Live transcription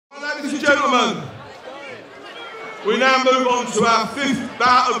Ladies and gentlemen, we now move on to our fifth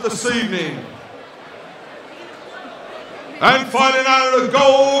bout of this evening. And fighting out of the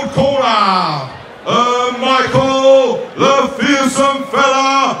gold corner, Michael, the fearsome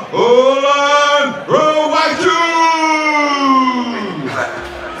fella, Olanrewaju!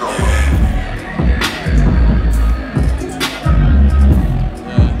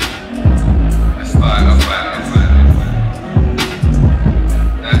 Olanrewaju.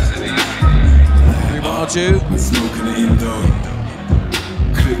 Smoking the indo.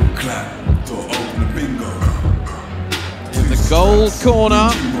 Click, clap, door open the bingo. In the gold corner.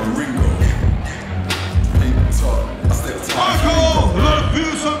 Michael, the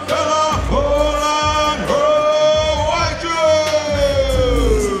fearsome fella, Olanrewaju!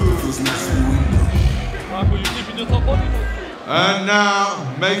 And now,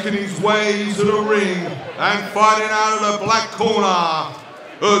 making his way to the ring and fighting out of the black corner,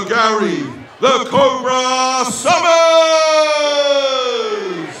 Gary, the Cobra Summers!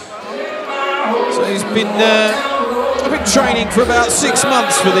 So he's been training for about 6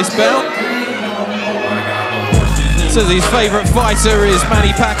 months for this bout. Says his favourite fighter is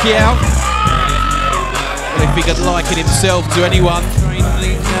Manny Pacquiao. But if he could liken himself to anyone, training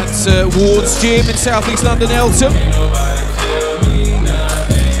at Ward's Gym in South East London, Eltham.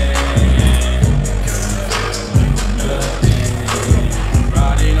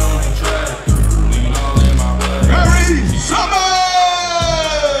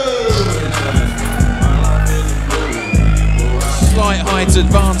 Slight height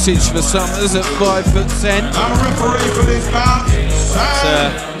advantage for Summers at 5'10". Our referee for this bout,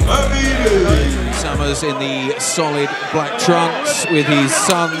 Summers in the solid black trunks with his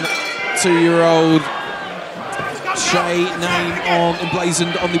son, 2-year-old Shay name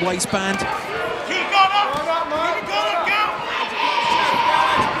emblazoned on the waistband.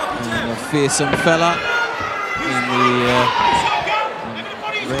 And a fearsome fella in the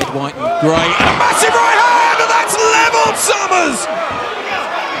red, white and grey. A massive right hand, and that's levelled Summers!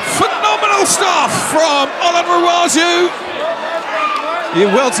 Phenomenal stuff from Olanrewaju. He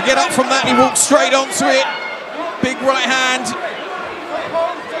did well to get up from that, he walked straight onto it. Big right hand.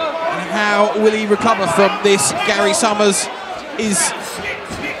 And how will he recover from this? Gary Summers is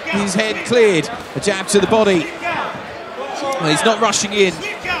his head cleared. A jab to the body. Well, he's not rushing in.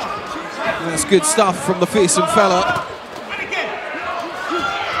 That's good stuff from the fearsome fella.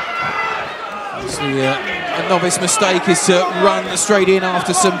 A novice mistake is to run straight in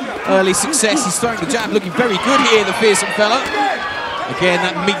after some early success. He's throwing the jab, looking very good here, the fearsome fella. Again,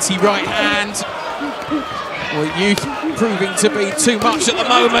 that meaty right hand. Well, youth proving to be too much at the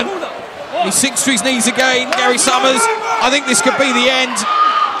moment. He sinks to his knees again, Gary Summers. I think this could be the end.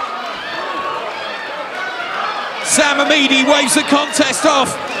 Sam Amidi waves the contest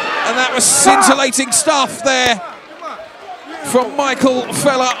off, and that was scintillating stuff there from Michael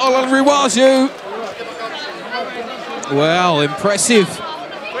fella Olanrewaju. Well, impressive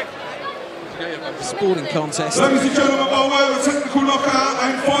sporting contest. Ladies and gentlemen, by way of a technical knockout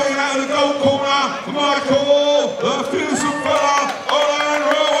and fighting out of the gold corner, Michael, the fearsome fella,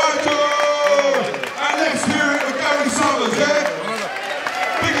 Olanrewaju. And let's hear it for Gary Summers, yeah?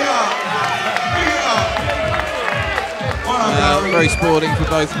 Big it up. Big it up. Very sporting for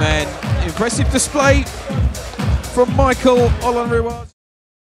both men. Impressive display from Michael Olanrewaju.